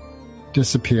has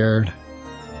disappeared.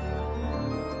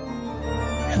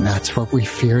 And that's what we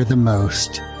fear the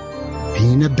most.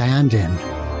 Being abandoned,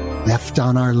 left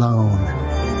on our own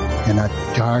in a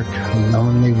dark,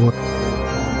 lonely world.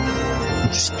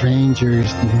 With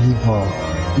strangers and evil,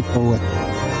 people with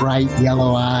bright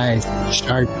yellow eyes,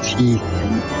 sharp teeth,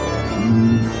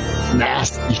 and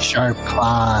nasty sharp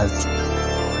claws,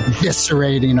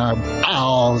 eviscerating our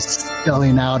bowels,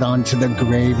 spilling out onto the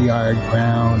graveyard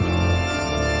ground.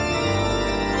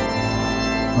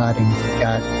 Blood and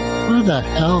gut. Where the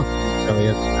hell really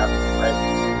is that?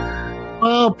 Right?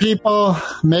 Well, people,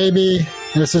 maybe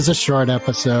this is a short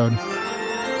episode.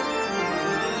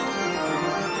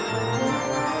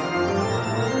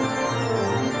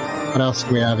 What else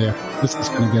do we have here? This is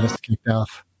going to get us kicked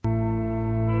off.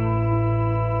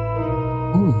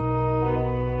 Ooh.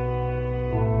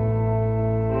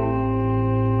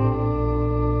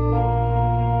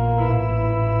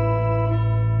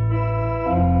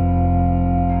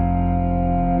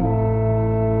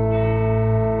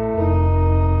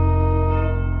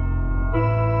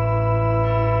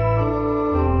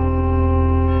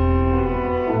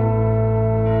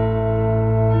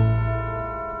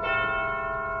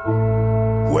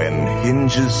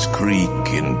 Hinges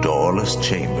creak in doorless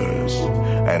chambers,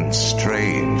 and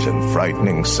strange and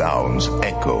frightening sounds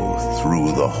echo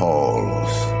through the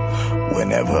halls.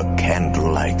 Whenever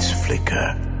candlelights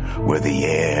flicker, where the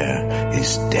air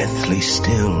is deathly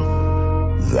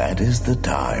still, that is the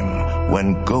time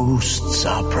when ghosts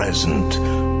are present,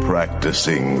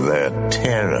 practicing their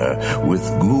terror with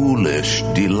ghoulish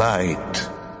delight.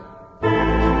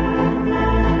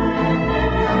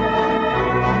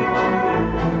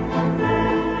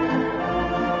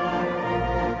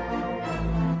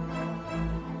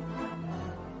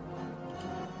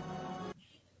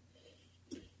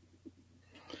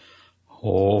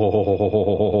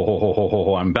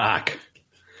 Oh, I'm back.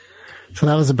 So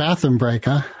that was a bathroom break,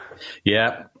 huh?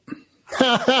 Yeah.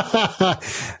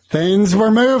 Things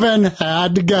were moving.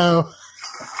 Had to go.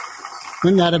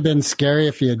 Wouldn't that have been scary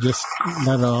if you had just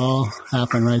let it all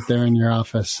happen right there in your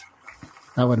office?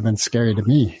 That would have been scary to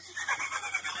me.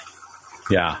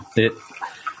 Yeah.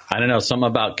 I don't know. Something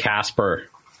about Casper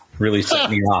really set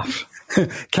me off.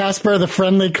 Casper, the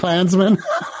friendly Klansman.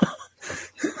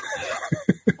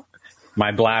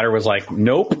 My bladder was like,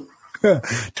 nope.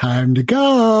 Time to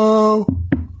go.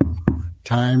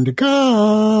 Time to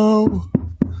go.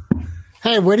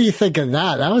 Hey, what do you think of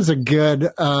that? That was a good,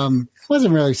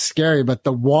 wasn't really scary, but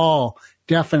The Wall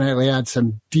definitely had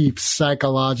some deep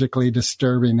psychologically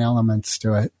disturbing elements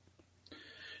to it.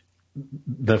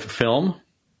 The film?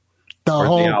 The Or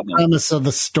whole the album? premise of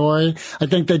the story. I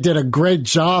think they did a great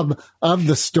job of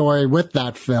the story with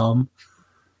that film.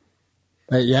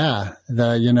 But yeah,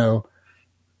 the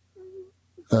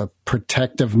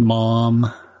protective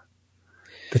mom,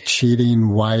 the cheating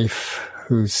wife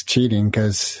who's cheating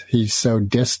because he's so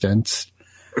distanced,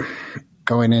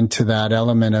 going into that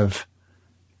element of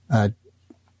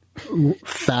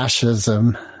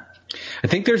fascism. I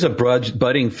think there's a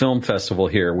budding film festival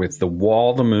here with The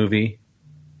Wall, the movie,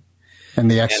 And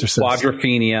The Exorcist. and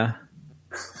Quadrophenia.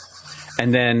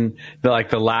 And then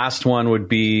the last one would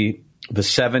be the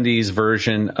 70s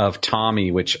version of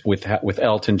Tommy, which with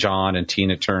Elton John and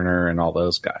Tina Turner and all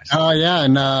those guys. Oh, yeah.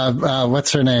 And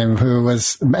what's her name? Who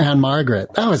was Anne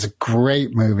Margaret? That was a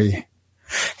great movie.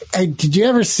 Hey, did you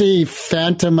ever see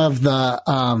Phantom of the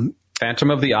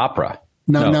Opera?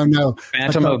 No.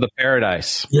 Phantom of the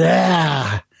Paradise.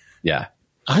 Yeah. Yeah.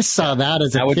 I saw that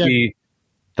as a kid.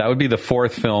 That would be the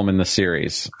fourth film in the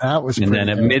series. That was and pretty then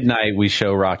at good. midnight we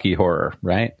show Rocky Horror,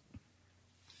 right?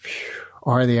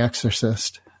 Or The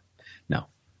Exorcist. No.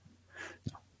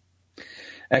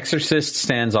 Exorcist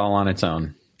stands all on its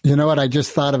own. You know what? I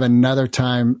just thought of another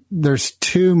time. There's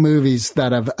two movies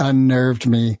that have unnerved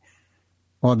me.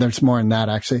 Well, there's more than that,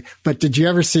 actually. But did you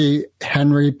ever see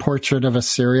Henry, Portrait of a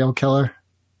Serial Killer?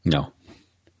 No.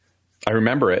 I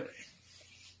remember it.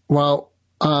 Well,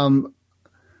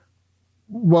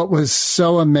 what was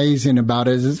so amazing about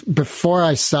it is before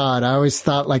I saw it, I always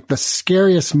thought like the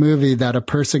scariest movie that a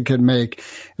person could make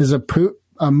is a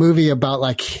movie about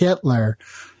like Hitler,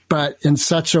 but in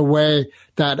such a way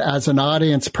that as an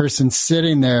audience person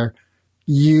sitting there,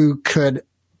 you could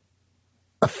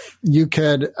what do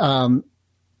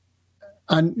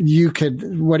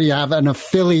you have? An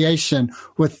affiliation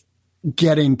with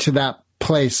getting to that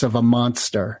place of a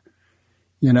monster.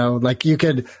 You know, like you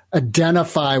could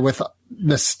identify with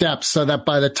the steps so that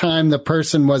by the time the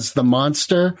person was the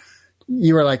monster,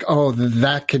 you were like, oh,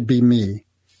 that could be me.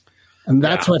 And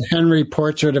that's what Henry,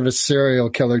 Portrait of a Serial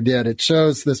Killer did. It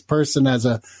shows this person as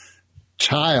a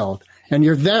child. And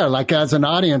you're there, like as an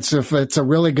audience, if it's a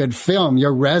really good film,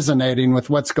 you're resonating with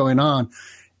what's going on.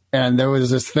 And there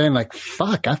was this thing like,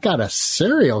 fuck, I've got a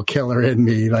serial killer in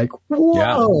me. Like, whoa.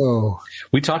 Yeah.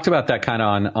 We talked about that kind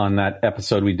of on that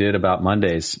episode we did about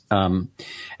Mondays. And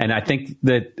I think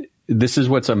that this is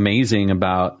what's amazing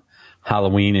about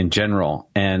Halloween in general,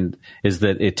 and is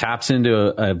that it taps into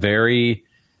a very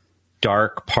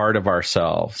dark part of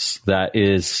ourselves that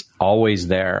is always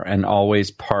there and always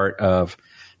part of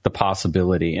the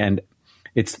possibility. And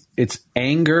it's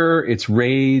anger, it's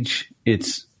rage,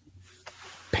 it's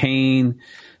pain,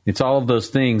 it's all of those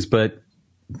things, but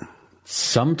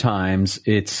sometimes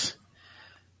it's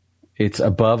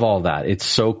above all that. It's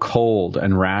so cold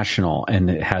and rational, and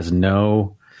it has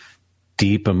no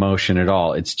deep emotion at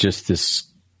all. It's just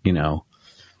this,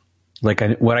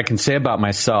 what I can say about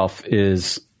myself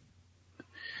is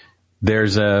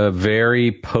there's a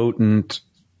very potent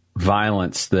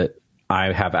violence that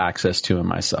I have access to in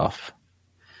myself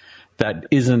that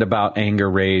isn't about anger,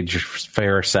 rage,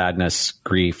 fear, sadness,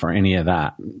 grief, or any of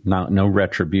that. No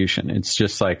retribution. It's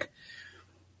just like,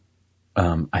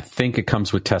 I think it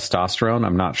comes with testosterone.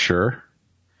 I'm not sure.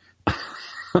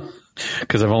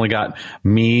 Because I've only got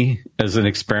me as an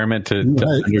experiment to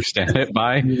understand it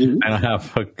by. I don't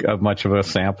have much of a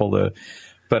sample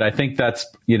but I think that's,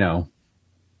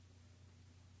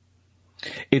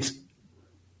 it's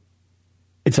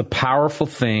a powerful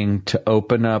thing to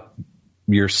open up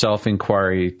your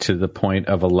self-inquiry to the point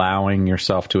of allowing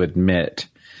yourself to admit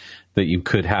that you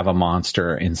could have a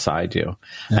monster inside you,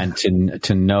 and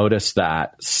to notice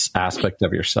that aspect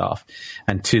of yourself,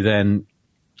 and to then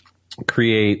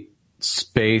create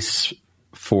space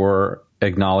for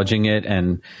acknowledging it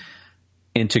and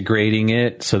integrating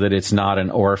it so that it's not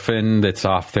an orphan that's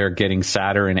off there getting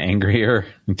sadder and angrier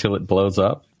until it blows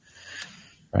up.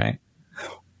 Right.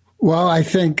 Well, I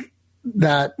think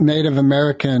that Native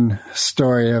American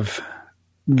story of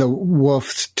the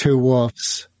wolves, two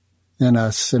wolves in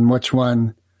us, and which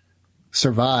one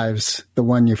survives, the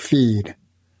one you feed.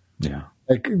 Yeah.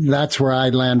 Like, that's where I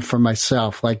land for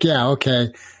myself. Like, yeah,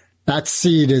 okay, that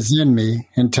seed is in me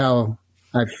until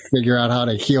I figure out how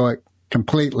to heal it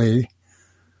completely.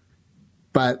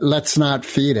 But let's not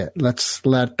feed it. Let's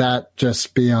let that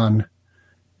just be on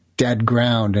dead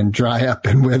ground and dry up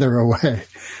and wither away.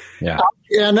 Yeah.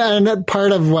 And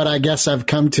part of what I guess I've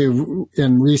come to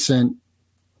in recent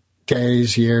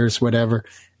days, years, whatever,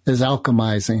 is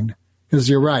alchemizing. Because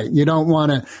you're right. You don't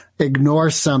want to ignore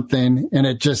something and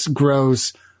it just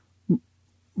grows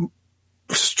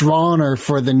stronger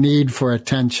for the need for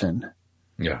attention.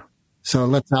 Yeah. So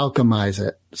let's alchemize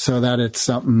it so that it's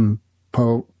something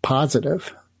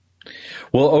positive.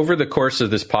 Well, over the course of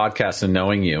this podcast and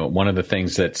knowing you, one of the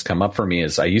things that's come up for me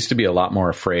is I used to be a lot more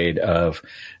afraid of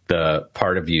the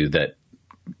part of you that,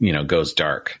 goes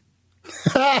dark.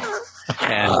 And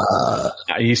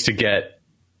I used to get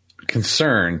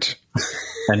concerned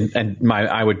and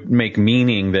I would make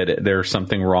meaning that there's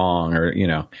something wrong or,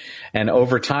 and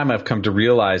over time I've come to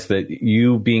realize that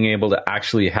you being able to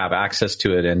actually have access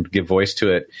to it and give voice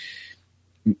to it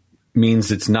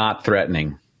means it's not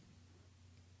threatening.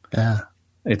 Yeah.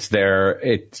 It's there.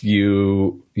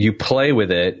 You play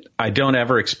with it. I don't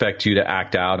ever expect you to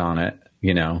act out on it,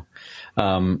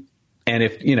 and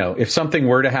if something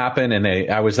were to happen and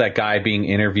I was that guy being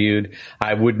interviewed,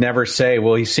 I would never say,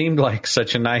 well, he seemed like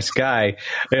such a nice guy.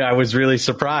 I was really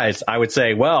surprised. I would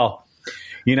say, well,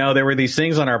 there were these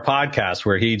things on our podcast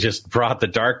where he just brought the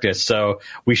darkness, so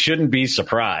we shouldn't be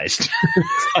surprised.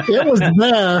 It was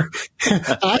there.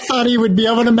 I thought he would be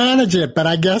able to manage it, but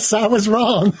I guess I was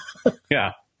wrong.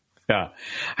 Yeah. Yeah.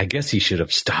 I guess he should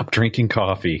have stopped drinking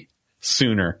coffee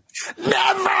sooner.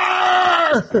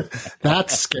 Never!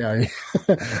 That's scary.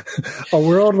 A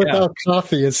world without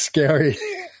coffee is scary.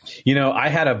 I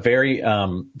had a very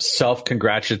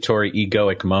self-congratulatory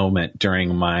egoic moment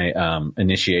during my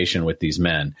initiation with these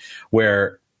men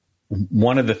where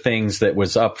one of the things that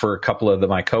was up for a couple of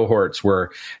my cohorts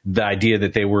were the idea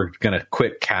that they were going to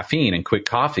quit caffeine and quit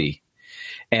coffee.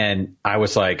 And I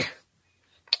was like,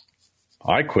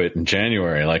 I quit in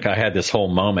January. Like, I had this whole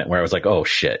moment where I was like, oh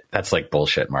shit, that's like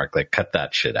bullshit, Mark. Like, cut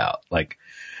that shit out. Like,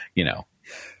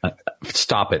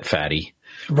 stop it, fatty.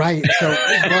 Right. So,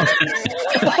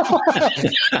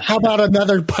 how about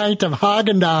another pint of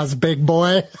Haagen-Dazs, big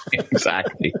boy?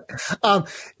 Exactly.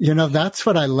 That's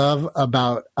what I love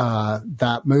about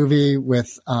that movie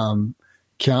with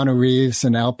Keanu Reeves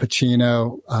and Al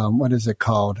Pacino. What is it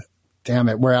called? Damn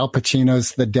it. Where Al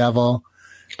Pacino's the devil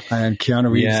and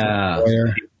Keanu Reeves is the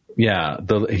lawyer.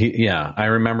 Yeah. I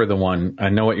remember the one. I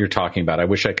know what you're talking about. I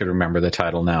wish I could remember the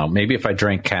title now. Maybe if I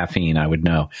drank caffeine, I would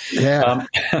know. Yeah.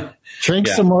 Drink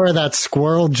some more of that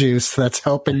squirrel juice that's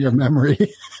helping your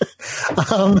memory.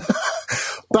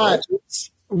 But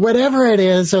whatever it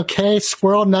is, okay,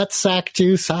 squirrel nutsack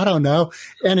juice, I don't know.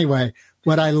 Anyway,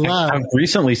 what I love. I've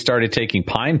recently started taking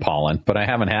pine pollen, but I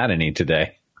haven't had any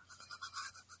today.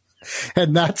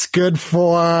 And that's good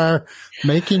for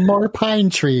making more pine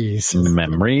trees.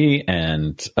 Memory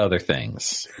and other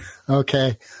things.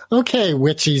 Okay,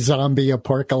 witchy zombie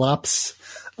apocalypse.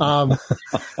 What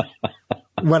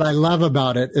I love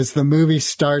about it is the movie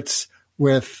starts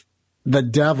with the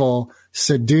devil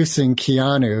seducing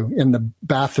Keanu in the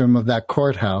bathroom of that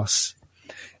courthouse.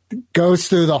 Goes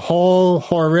through the whole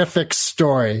horrific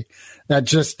story that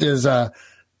just is a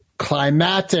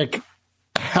climatic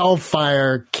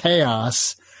hellfire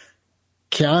chaos.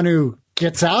 Keanu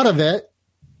gets out of it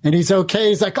and he's okay.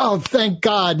 He's like, oh, thank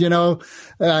God,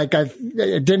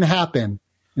 it didn't happen.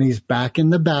 And he's back in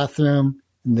the bathroom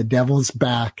and the devil's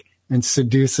back and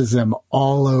seduces him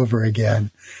all over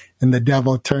again. And the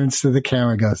devil turns to the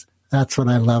camera and goes, that's what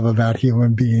I love about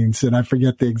human beings. And I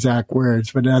forget the exact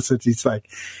words, but in essence, he's like,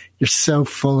 you're so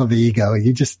full of ego.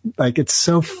 You just it's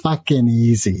so fucking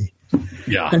easy.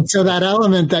 Yeah. And so that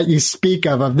element that you speak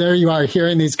of there you are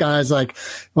hearing these guys like,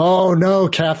 oh no,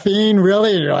 caffeine,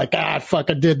 really? And you're like, I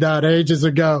fucking did that ages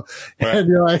ago. Right. And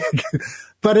you're like,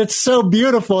 but it's so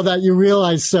beautiful that you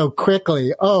realize so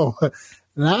quickly, oh,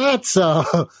 that's a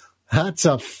white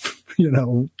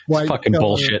fucking pillar.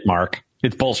 bullshit, Mark.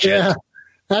 It's bullshit. Yeah.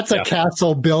 That's a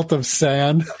castle built of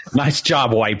sand. Nice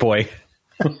job, white boy.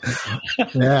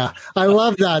 Yeah. I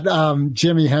love that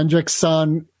Jimi Hendrix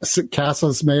song,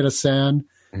 Castles Made of Sand.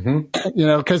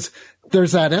 Mm-hmm. Because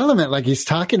there's that element, like he's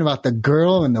talking about the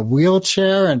girl in the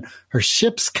wheelchair and her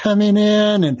ship's coming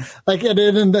in. And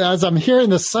as I'm hearing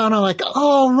the song, I'm like,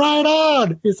 oh, right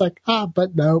on. He's like,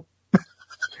 but nope.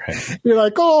 You're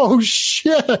like, oh,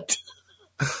 shit.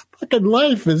 Fucking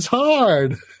life is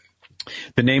hard.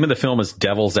 The name of the film is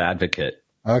Devil's Advocate.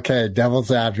 Okay,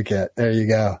 Devil's Advocate. There you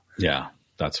go. Yeah,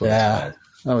 that's what it's called.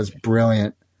 That was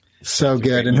brilliant. So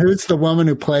good. And who's the woman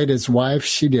who played his wife?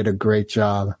 She did a great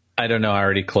job. I don't know. I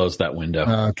already closed that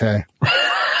window. Okay.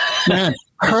 Man,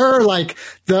 her, like,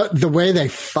 the way they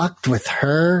fucked with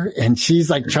her, and she's,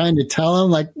 like, trying to tell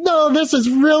him, like, no, this is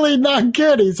really not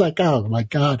good. He's like, oh, my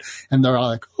God. And they're all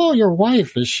like, oh, your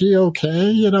wife, is she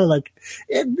okay? You know, like,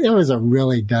 it was a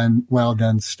really well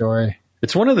done story.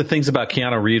 It's one of the things about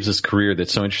Keanu Reeves' career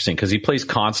that's so interesting, because he plays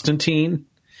Constantine.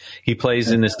 He plays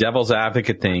in this Devil's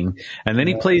Advocate thing, and then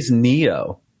he plays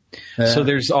Neo. Yeah. So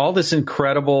there's all this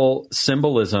incredible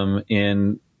symbolism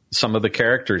in some of the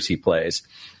characters he plays.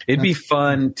 It'd be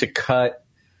fun to cut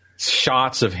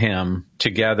shots of him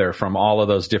together from all of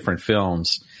those different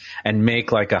films and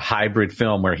make like a hybrid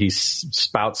film where he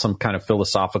spouts some kind of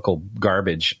philosophical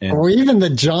garbage. Or even the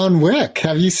John Wick.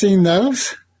 Have you seen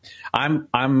those? I'm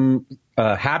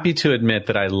happy to admit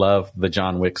that I love the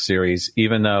John Wick series,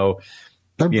 even though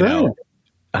they're brilliant.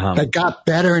 They got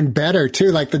better and better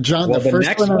too. Like the first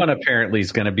next one apparently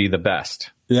is going to be the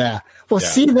best. Yeah. Well,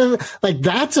 see, like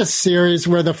that's a series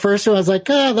where the first one was like,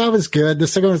 oh, that was good. The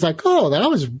second one was like, oh, that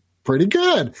was pretty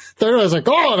good. Third one was like,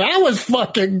 oh, that was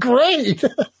fucking great.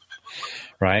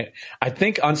 Right. I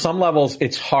think on some levels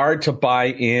it's hard to buy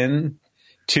in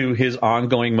to his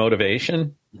ongoing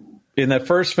motivation. In the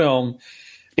first film,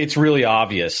 it's really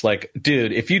obvious. Like,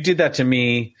 dude, if you did that to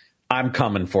me, I'm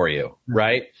coming for you.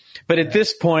 Right. But at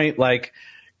this point, like,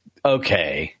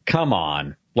 okay, come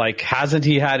on. Like, hasn't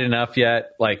he had enough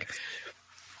yet? Like,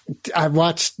 I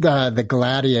watched The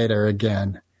Gladiator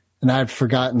again, and I'd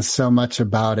forgotten so much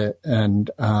about it.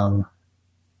 And that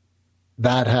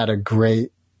had a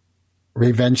great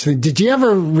revenge thing. Did you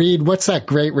ever read, what's that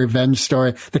great revenge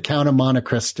story? The Count of Monte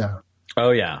Cristo.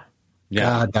 Oh, yeah. Yeah.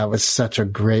 God, that was such a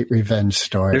great revenge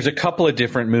story. There's a couple of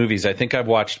different movies. I think I've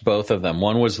watched both of them.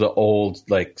 One was the old,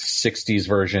 like, 60s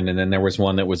version, and then there was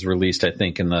one that was released, I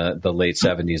think, in the late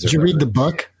 70s. Did you read the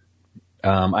book?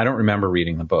 I don't remember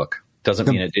reading the book. Doesn't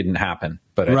mean it didn't happen.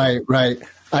 But Right.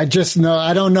 I just know,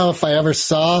 I don't know if I ever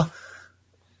saw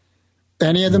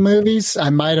any of the movies. I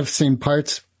might have seen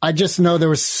parts. I just know there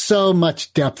was so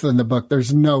much depth in the book.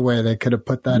 There's no way they could have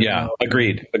put that in. Yeah,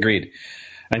 agreed.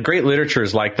 And great literature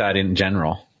is like that in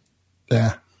general.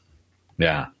 Yeah.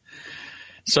 Yeah.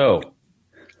 So,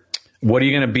 what are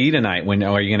you going to be tonight?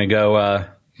 Are you going to go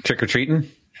trick-or-treating?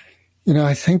 You know,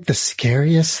 I think the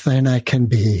scariest thing I can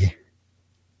be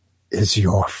is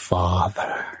your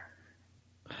father.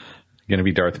 You going to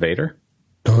be Darth Vader?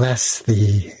 Bless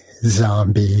thee,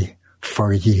 zombie,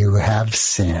 for you have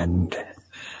sinned.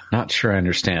 Not sure I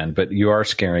understand, but you are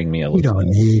scaring me a little. You don't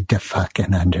need to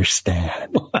fucking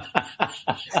understand.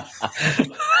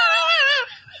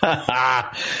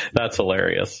 That's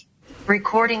hilarious.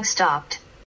 Recording stopped.